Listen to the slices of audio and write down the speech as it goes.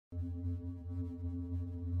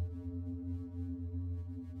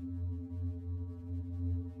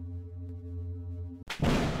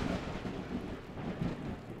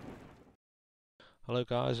Hello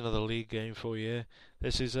guys, another league game for you.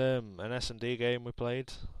 This is an SND game we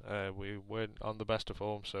played. We weren't on the best of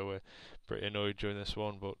form, so we're pretty annoyed during this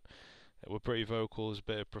one, but we're pretty vocal. There's a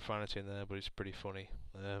bit of profanity in there, but it's pretty funny.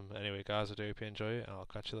 Anyway guys, I do hope you enjoy it, and I'll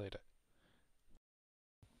catch you later.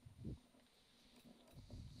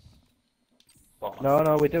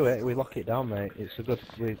 No, we do it. We lock it down, mate. It's a good.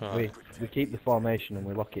 We keep the formation and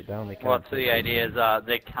we lock it down. They can't. Well, so the idea is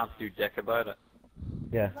they can't do dick about it.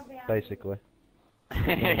 Yeah, basically.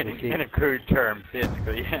 in a crude term,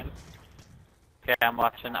 basically. Yeah. Okay, I'm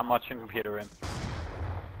watching computer room.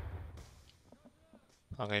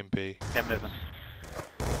 I'm in B. Get moving.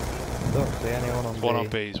 Don't see anyone on B. One on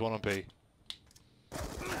B. He's one on B.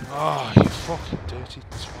 Oh, you fucking dirty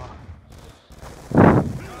twat.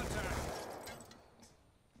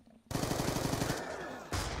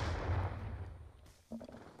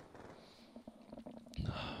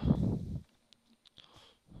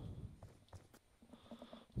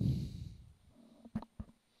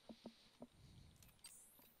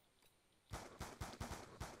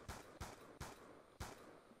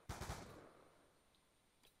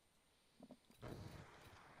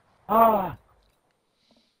 Ah!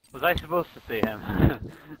 Was I supposed to see him?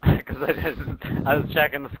 Because I didn't. I was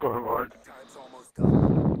checking the scoreboard.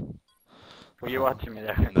 Were you watching me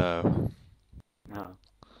there? No. No.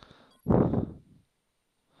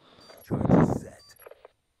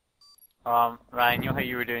 Ryan, you know how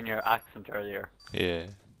you were doing your accent earlier? Yeah.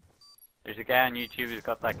 There's a guy on YouTube who's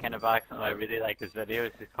got that kind of accent. I really like his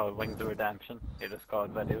videos. He's called Wings of Redemption. He just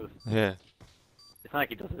called videos. Yeah. It's not like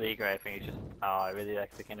he does league or anything. He's just, I really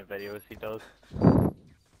like the kind of videos he does.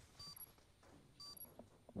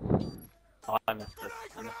 Oh, I missed this.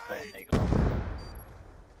 I missed playing league.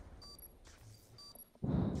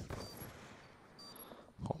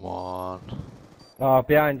 Come on. Oh,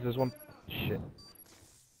 behind there's one. Shit.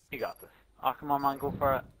 You got this. Oh, come on, man, go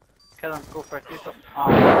for it. Kill him, go for it, do something. Oh,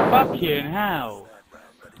 Fucking hell!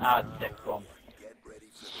 ah, dick bomb.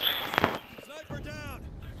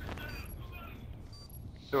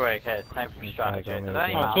 Sorry, okay, it's time for strategy.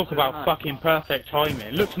 Talk about fucking perfect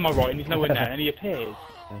timing. Look to my right and he's nowhere there and he appears.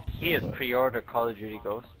 He has pre-ordered Call of Duty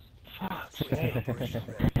Ghosts. Fuck's sake.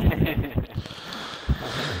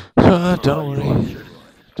 Don't worry.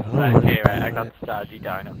 Okay, right, I got the strategy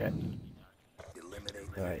down, okay.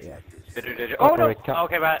 Right, yeah. Oh no!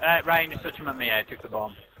 Okay, right, Ryan, just switch him at me, I took the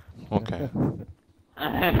bomb. Okay.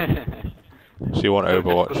 So you want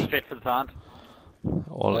Overwatch? Go straight for the plant.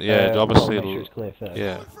 Well, yeah, obviously. Make sure it's clear first.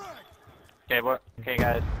 Yeah. Okay,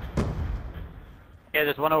 guys. Yeah,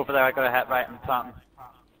 there's one over there. I got a hit right in the plant.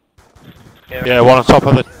 Okay, Yeah, one on top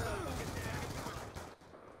of the.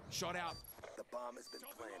 Shot out. The bomb has been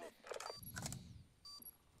planted.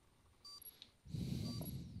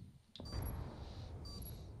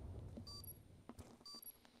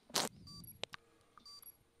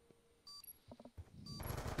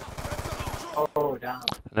 Oh, damn.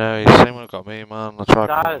 No, he's the same one that got me, man. I tried.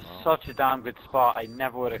 That is such a damn good spot. I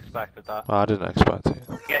never would have expected that. I didn't expect it.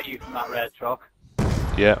 Get you from that red truck.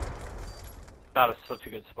 Yeah. That is such a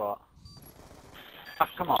good spot. Ah,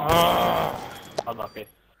 come on. Unlucky.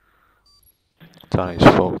 Danny's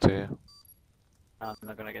fucked here. And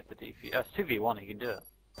they're gonna get the defeat. That's 2v1, he can do it.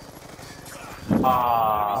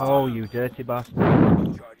 Ah. Oh, you dirty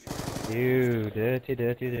bastard. You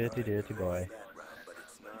dirty boy.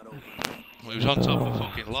 He was on top of a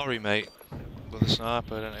fucking lorry, mate. With a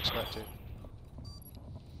sniper, I didn't expect it.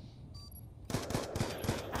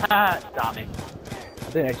 Danny. I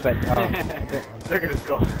didn't expect that. Look at his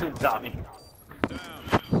goal. Danny.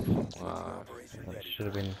 That should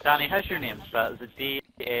have been. Danny, how's your name spelled? Is it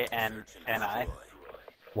D-A-N-N-I?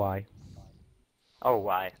 Why? Oh,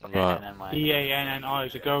 Y. Okay, Right. N-N-Y. E-A-N-N-I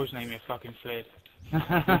is a girl's name, you fucking flid.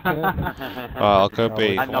 Right, I'll go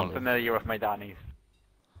B. I'm Come not on. familiar with my Danny's.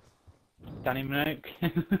 Danny Minogue.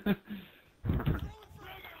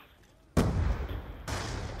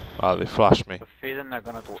 Right, they flashed me. The feeling they're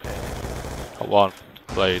gonna go A. Got one.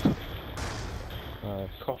 Blade. Nice.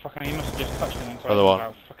 God, fucking, he must have just touched him Other one.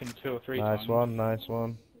 about fucking 2 or 3 Nice times. one, nice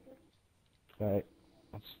one. Right,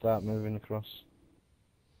 let's start moving across.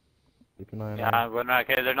 Keep an eye on them. Yeah, we're not,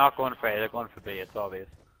 okay, they're not going for A, they're going for B, it's obvious.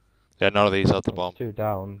 Yeah, none of these had the bomb. Two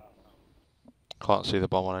down. Can't see the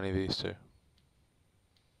bomb on any of these two.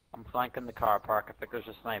 I'm flanking the car park, I think there's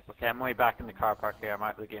a sniper. Okay, I'm way back in the car park here, I'm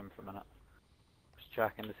out of the game for a minute. Just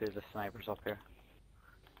checking to see if the sniper's up here.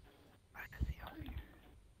 Where is he up here?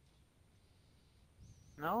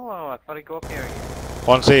 No, I thought he'd go up here.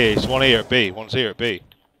 One's here, he's one here at B. One's here at B.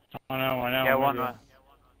 I know. Yeah, one man.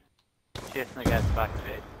 Chasing the guys back to B.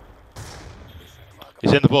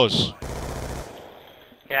 He's in the buzz.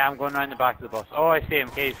 Yeah, I'm going around the back of the bus. Oh, I see him.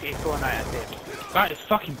 He's going right. I see him. That is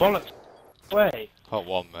fucking bollocks. Way. Hot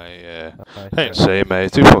one, mate, yeah. Nice. I ain't saying,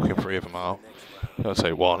 mate. Do fucking three of them out. I'll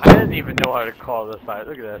say one. I didn't even know how to call this out.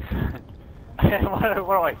 Look at this. what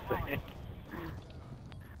do I say?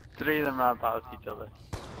 Three of them ran past each other.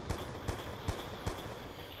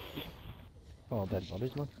 Oh, dead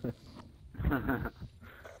bodies, man. I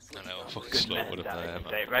know, I'm fucking slow with it there,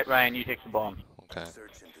 man. Right, Ryan, you take the bomb. Okay.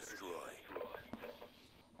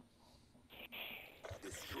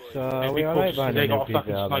 So, we alright behind They the got a new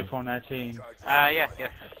fucking PVR, sniper on their team. Yeah,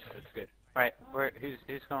 it's good. Right, who's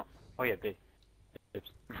going? Oh yeah, B.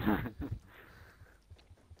 Oops.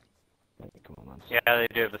 Come on, man. Yeah, they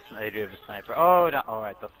do have a sniper. Oh, no,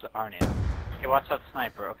 alright, that's the Arnie. Okay, watch that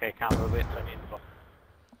sniper. Okay, Campbell, wait till I need the ball.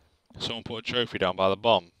 Someone put a trophy down by the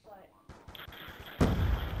bomb.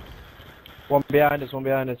 One behind us, one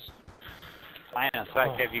behind us. I know, so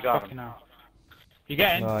have you got him? Hell. You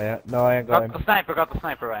getting? No, yeah. No, I ain't got him. Got the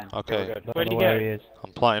sniper, Ryan. Okay. We're good. Don't Where'd know he where go? he is.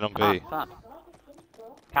 I'm planting on B.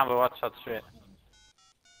 Campbell, watch that straight.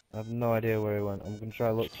 I have no idea where he went. I'm gonna try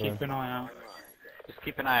to look for him. Keep an eye out. Just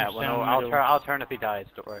keep an eye out. Well, no, Down the middle. I'll turn if he dies,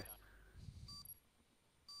 don't worry.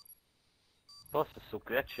 Boss is so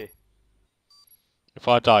glitchy. If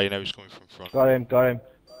I die, you know he's coming from front. Got him, got him.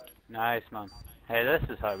 Nice, man. Hey, this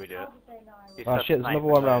is how we do it. You Oh set shit, the there's another sniper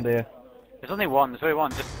one side. round here. There's only one,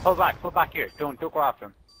 Just pull back here. Don't go after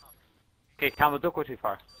him. Okay, Campbell, don't go too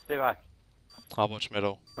far. Stay back. How much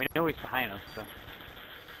middle? We know he's behind us, so.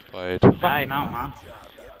 Played. Fucking out, man.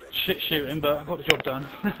 Shit shooting, but I got the job done.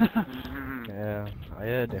 Yeah, I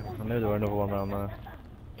heard him. I knew there were another one round there.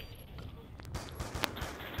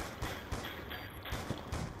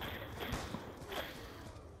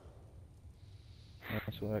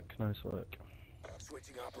 Nice work, nice work.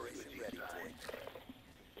 Switching operation ready point.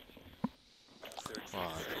 Search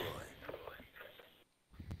Right.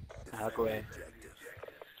 I'll go away.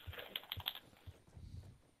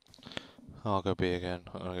 I'll go B again.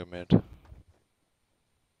 I'll go mid.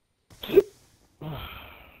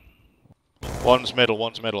 One's middle,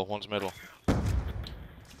 one's middle, one's middle.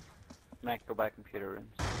 Mac, go back computer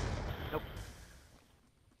rooms. Nope.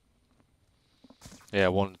 Yeah,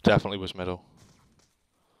 one definitely was middle.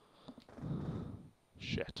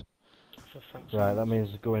 Shit. Right, that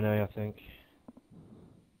means going A, I think.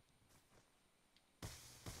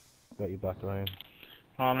 Got you back, Ryan.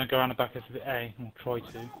 I'm gonna go around the back of the A, or try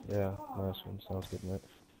to. Yeah, nice one. Sounds good, mate.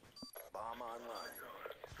 bomb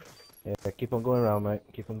online. Yeah, keep on going around, mate.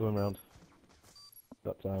 Keep on going around.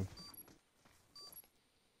 Got time.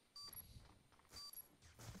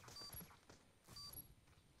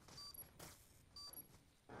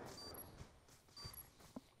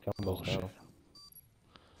 Campbell's Bullshit. down.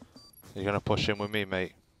 You're gonna push in with me,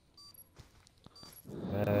 mate?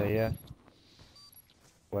 Yeah.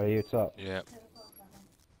 Where are you top? Yeah.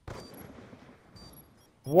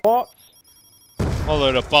 What? Oh,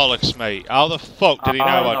 load of bollocks, mate. How the fuck did he know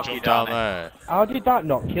I knock you jumped down, down there? How did that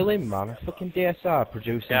not kill him, man? A fucking DSR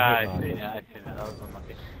producing Yeah, I hitman. seen it. That was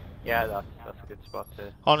unlucky. Yeah, that's a good spot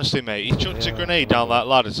to. Honestly, mate, he chucked a Yeah, grenade down that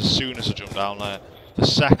ladder as soon as I jumped down there. The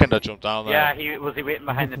second I jumped down there. Yeah, he was waiting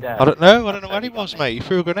behind the desk. I don't know That's where how he got was, me. mate. He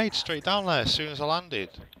threw a grenade straight down there as soon as I landed.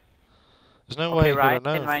 There's no way Okay, he could have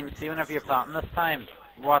known. Ryan, see whenever you're planting this time,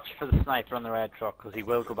 watch for the sniper on the red truck, because he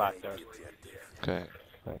will go back there. Okay.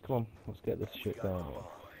 Right, come on, let's get this shit down.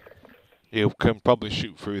 You can probably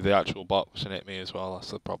shoot through the actual box and hit me as well,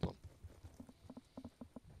 that's the problem.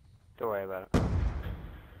 Don't worry about it. Is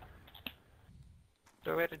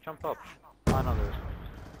there a way to jump up? Oh no, there is.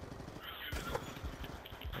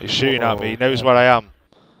 He's shooting at me, he knows where I am.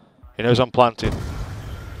 He knows I'm planted.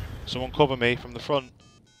 Someone cover me from the front.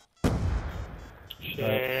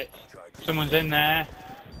 Shit. Someone's in there.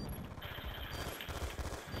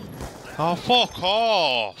 Oh, fuck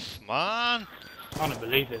off, man! I don't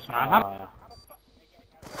believe this, man.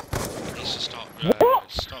 He needs to stop,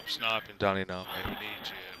 stop sniping Danny now, mate. He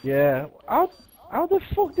needs you. Yeah, how the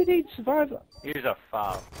fuck did he survive that? Use a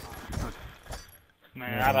foul.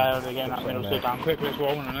 Man, how the hell did they get in that middle sit down quick? That's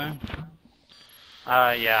what I want to know.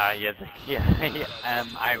 Yeah.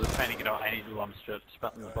 I was trying to get out. I need to one strip,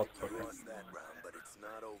 spitting the bus quicker. Lost that round, but it's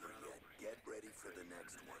not over yet. Get ready for the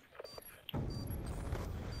next one.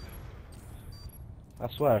 I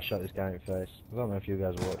swear I shot this guy in the face. I don't know if you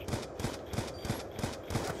guys are watching.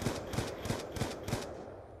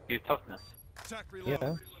 Use toughness.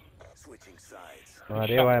 Yeah. Switching sides. No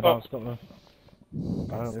idea why I bounced up now.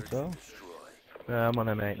 Apparently so. Destroy. Yeah, I'm on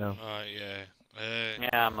M8 now. Alright, yeah.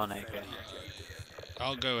 Yeah, I'm on AK.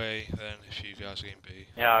 I'll go A then if you guys are getting B.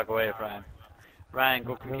 Yeah, I'll go away, Ryan. Ryan,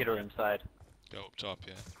 go computer inside. Go up top,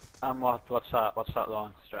 yeah. What's that? What's that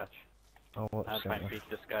long stretch? Oh, what's I'm trying to beat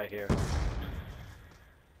this guy here.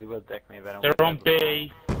 He will dick me, but They're on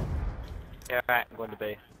B. Yeah, right, I'm going to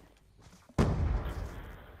B.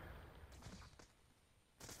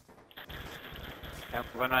 Yeah, I'm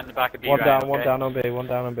going around the back of B. One right, down, okay? one down on B, one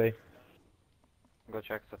down on B. I'll go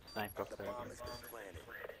check that snipe up there.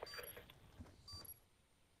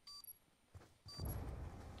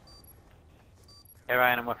 Hey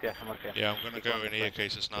Ryan, I'm with you, I'm with you. Yeah, I'm gonna go in here in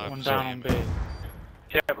case it's not. One down on B.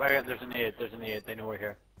 Shit, right, there's an aid, they know we're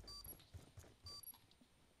here.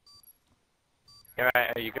 Hey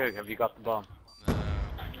Ryan, are you good? Have you got the bomb?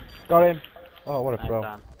 Got him! Oh, what a Nice, pro.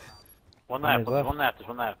 Dan. One And left, he's there's left. one left, there's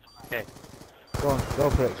one left. Okay. Go on, go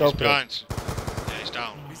for it, go He's for it. behind. Yeah, he's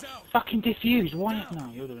down. Fucking defuse, why? No,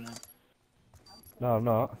 you're doing it. No, I'm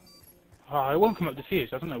not. Oh, it won't come up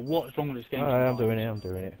defuse. I don't know what's wrong with this game. Alright, I'm doing it, I'm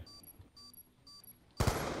doing it.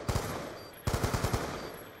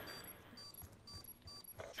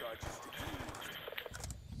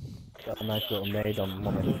 Got a nice little nade on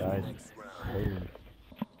one of the guys. Boom.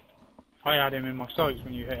 I had him in my sights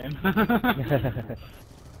when you hit him.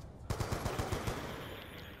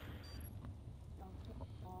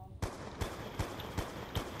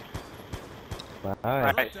 Nice.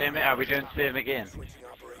 Right, same, are we doing same again? Safe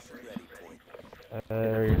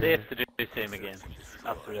to do same again.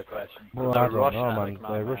 That's the real question. Well, They're I don't rushing know, it man. like They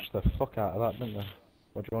mad, rushed the fuck out of that, didn't they?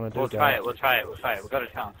 What do you want to do, We'll try guys? it, we'll try it, we'll try it. We've got a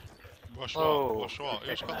chance. Rush Oh, what? Rush what?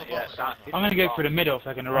 Who's got the yeah, bomb? I'm gonna go for the middle if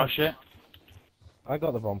I can rush it. I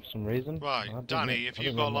got the bomb for some reason. Right, I didn't- Danny, I if didn't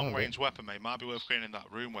you've got a even know long it. range weapon, mate, might be worth getting in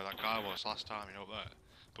that room where that guy was last time, you know, there.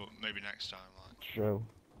 But maybe next time, like. True.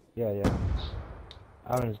 Yeah, yeah.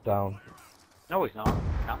 Aaron's down. No, he's not.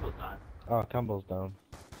 Campbell's down. Oh, Campbell's down.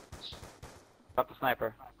 Got the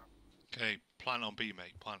sniper. Okay, plan on B,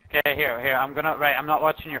 mate, plan. Okay, here, I'm not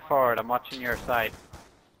watching your forward, I'm watching your side.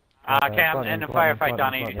 Okay, I'm in the planting, firefight,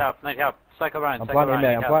 Donnie, need help, Cycle around, I'm cycle planting, around, mate,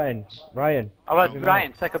 need I'm help. planting. Ryan. Oh, well, help me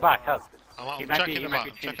Ryan, out. cycle back, help. I'm He might checking be- the he might back,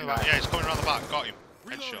 be checking the choosing back. right. Yeah, he's coming around the back, got him.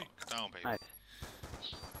 Headshot, down, baby. Nice.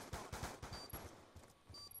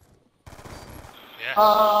 Yes.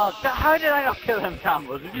 How did I not kill him,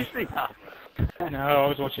 Campbell? Did you see that? No, I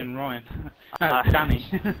was watching Ryan. Danny.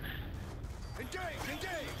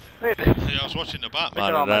 Wait, Yeah, I was watching the back,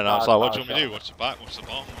 man, Look at and then all I was my like, what do you bad want me to do? What's the back? What's the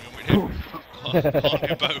bomb? What do you want me to do?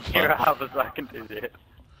 Can't do both, Here, man. have a second to do it.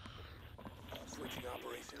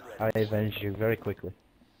 I avenge you very quickly.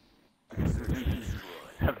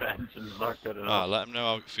 Avenge is not good Ah, enough. let him know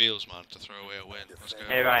how it feels, man, to throw away a win. Let's go.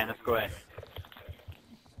 Hey, Ryan, let's go away.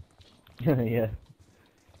 Yeah.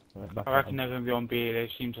 Right, back I at reckon him. they're gonna be on B. They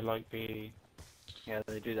seem to like B. Yeah,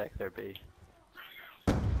 they do like their B.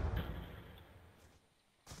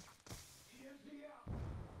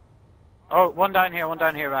 Oh, one down here,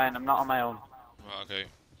 Ryan. I'm not on my own. Right, okay.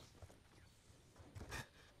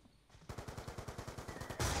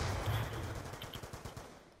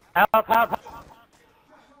 Help, help!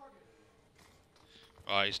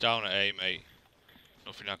 Right, he's down at A, mate.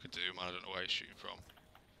 Nothing I could do, man. I don't know where he's shooting from.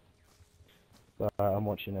 Alright, I'm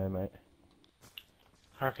watching now, mate.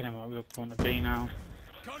 I reckon they might be up on the B now.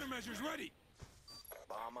 Countermeasures ready.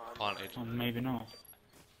 Planted. Or maybe not.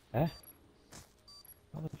 Eh?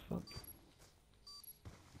 What the fuck?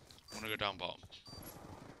 I'm gonna go down bottom.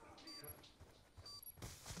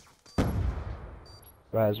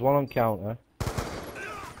 Right, there's one on counter.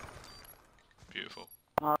 Beautiful.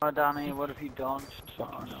 Oh, Danny, what have you done?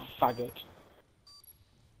 Oh, no. Faggot.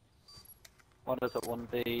 What is it,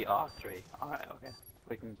 1B? Oh, 3. Alright, okay.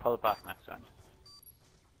 We can pull it back next round.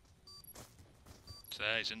 It's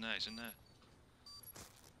there, he's in there, he's in there.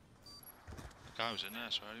 The guy was in there, I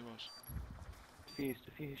swear he was.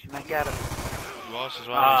 Diffuse, you might get it. He was as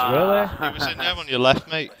well. Ah. He was in there on your left,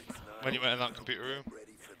 mate. When you went in that computer room.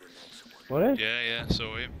 What is? Yeah, yeah,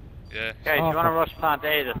 saw him. Yeah. Guys, Oh, you want to for- rush plant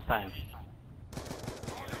A this time?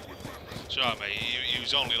 It's alright, mate. He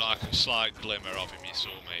was only like a slight glimmer of him, you saw,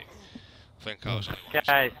 mate. I think I was the one who saw.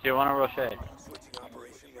 Guys, do you want to rush A?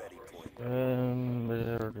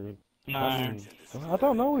 No. I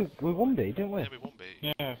don't know, we won B, didn't we? Yeah, we won B.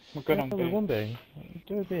 Yeah, we're good on We B. won B.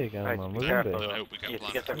 Do a B again, Right, man. be We won careful. B. I hope we get You have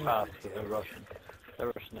to planted. get there fast because they're rushing. They're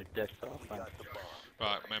rushing their dicks off. Man.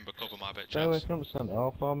 Right, remember, cover my bit, Stay away chance. from centre,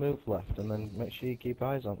 all 4 move left, and then make sure you keep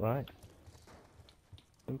eyes on, right?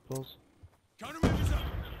 Simples. Countermeasures up.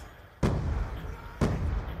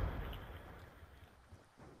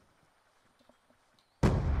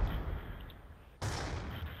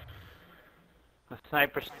 The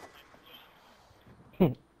sniper's...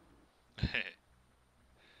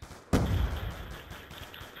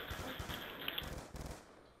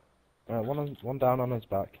 One down on his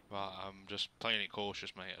back. Right, I'm just playing it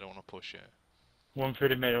cautious, mate. I don't want to push it. One through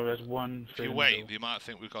the middle, there's one If through you the wait, middle. you might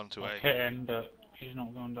think we've gone to I've A. hit him, but he's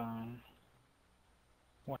not gone down.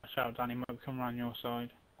 Watch out, Danny, might come around your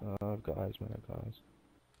side. I've got eyes, mate, I've got eyes.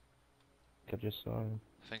 I just saw him.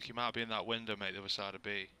 I think he might be in that window, mate, the other side of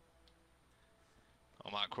B.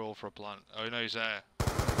 I might crawl for a plant. Oh no, he's there.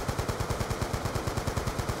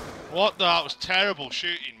 What the? That was terrible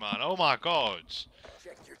shooting, man. Oh my god.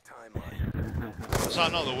 Check your timeline. Was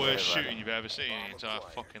that not the worst shooting you've ever seen in your entire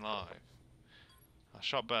fucking life? I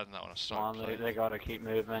shot better than that when I Come started on, playing. they gotta keep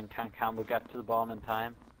moving. Can Campbell get to the bomb in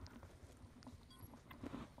time?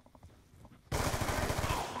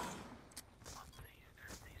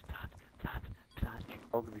 Dad, you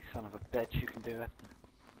ugly son of a bitch, you can do it.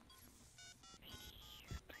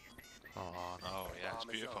 Oh no, yeah, it's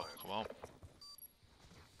beautiful. Come on.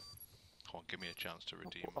 Come on, give me a chance to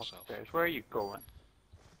redeem myself. Upstairs, where are you going?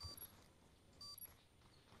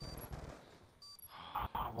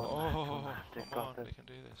 Oh, come on, we can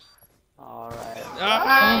do this. Alright.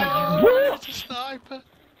 Ah! It's a sniper!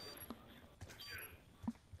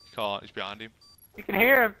 You can't, he's behind him. You can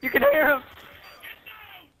hear him! You can hear him!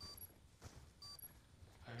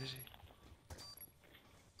 Where is he?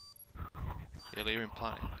 You'll hear him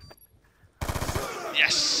planting.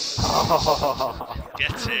 Yes! Oh.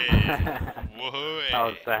 Get it! Whoa! That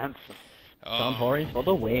was dancing. John Horry for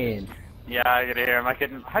the win. Yeah, I could hear him. I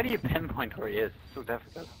couldn't. How do you pinpoint where he is? It's so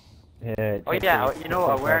difficult. Yeah, Oh yeah, you know,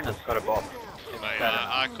 awareness got a buff. Mate,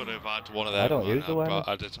 I could have had one of them. I don't use awareness.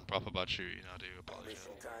 I did some proper bad shooting, I do apologise.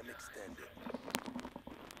 Mission time extended.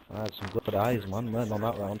 I had some good eyes, man. Learned on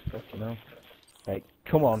that round. Fucking hell. Right,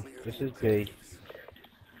 come on. This is B.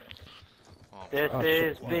 This Oh,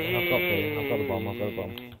 is shit. B. I've got the bomb. I've got the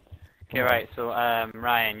bomb. Okay, right. So,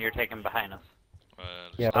 Ryan, you're taking behind us.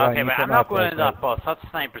 Yeah, Okay, Ryan, you but come I'm not out going there, in that bus. That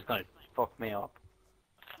sniper's gonna fuck me up.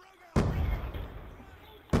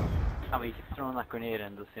 I mean, he's throwing that grenade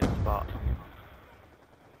in the same spot.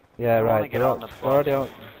 Yeah, I wanna right. get They're, on the they're already on.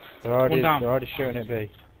 One down. They're already shooting at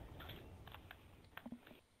B.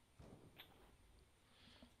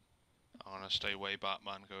 I want to stay way back,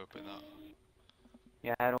 man. Go up in that.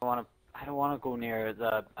 Yeah, I don't wanna go near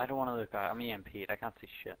the. I don't wanna look. I'm EMP'd. I can't see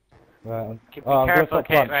shit. Right. Keep Oh, I'm going careful. for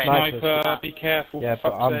Okay, plant. right. Snipers. Sniper, be careful, Yeah, for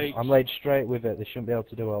but fuck's sake. I'm laid straight with it. They shouldn't be able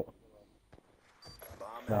to do it.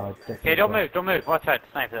 No, it's Okay, don't move. Don't move. Watch out,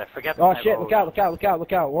 sniper there. Forget the Oh sniper. shit! Look out! Look out! Look out!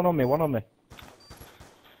 Look out! One on me! One on me!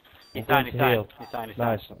 He's I'm down. going He's to down. heal. He's down. He's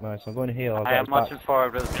Nice, down. nice. I'm going to heal. I'll I get am his marching back.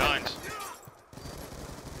 forward with. Behind!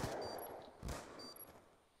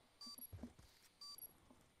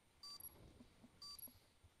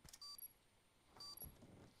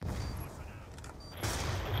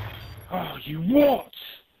 Oh, you what?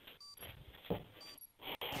 That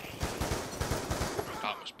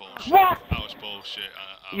was bullshit. What? That was bullshit.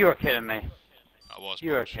 You are kidding me. That was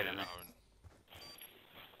You are bullshit, kidding me.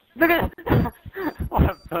 Look at this.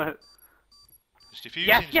 What a. It's defusing,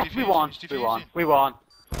 Yes, it's yes, we defusing, won. it's We won. defusing. We won.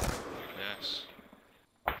 Yes.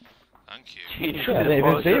 Thank you. Jesus, Shit, I didn't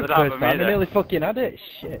even see it bullshit that first happened time. I to me nearly fucking had it.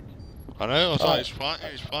 Shit. I know, I Oh. thought it was fine,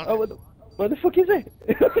 it was fine. Oh, where the fuck is it?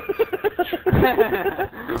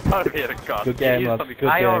 Oh, dear God. Good game, You lads. used Good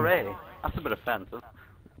something- game. IRA. That's a bit offensive.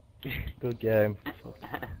 Good game.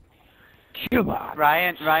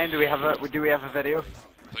 Ryan, do we have a video?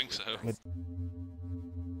 I think so.